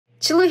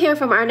Chilu here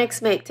from our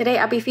next make. Today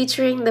I'll be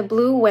featuring the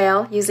blue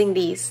whale using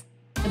these.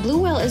 The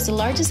blue whale is the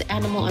largest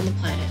animal on the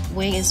planet,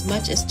 weighing as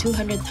much as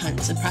 200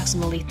 tons,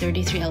 approximately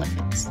 33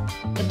 elephants.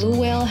 The blue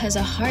whale has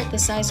a heart the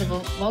size of a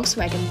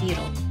Volkswagen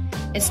Beetle.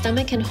 Its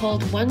stomach can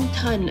hold 1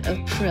 ton of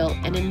krill,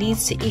 and it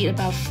needs to eat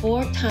about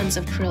 4 tons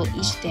of krill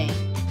each day.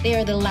 They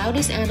are the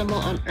loudest animal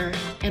on Earth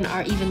and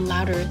are even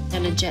louder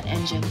than a jet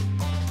engine.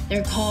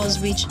 Their calls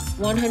reach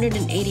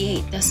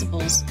 188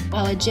 decibels,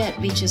 while a jet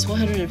reaches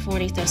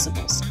 140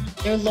 decibels.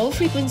 Their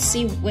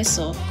low-frequency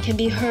whistle can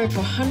be heard for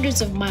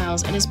hundreds of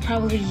miles and is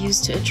probably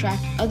used to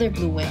attract other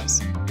blue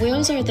whales.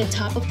 Whales are at the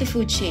top of the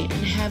food chain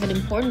and have an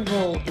important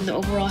role in the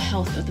overall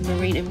health of the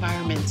marine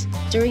environment.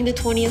 During the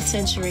 20th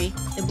century,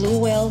 the blue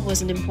whale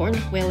was an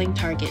important whaling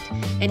target,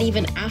 and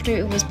even after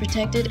it was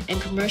protected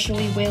and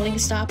commercially whaling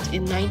stopped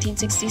in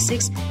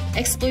 1966,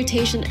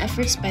 exploitation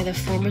efforts by the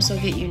former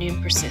Soviet Union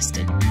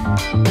persisted.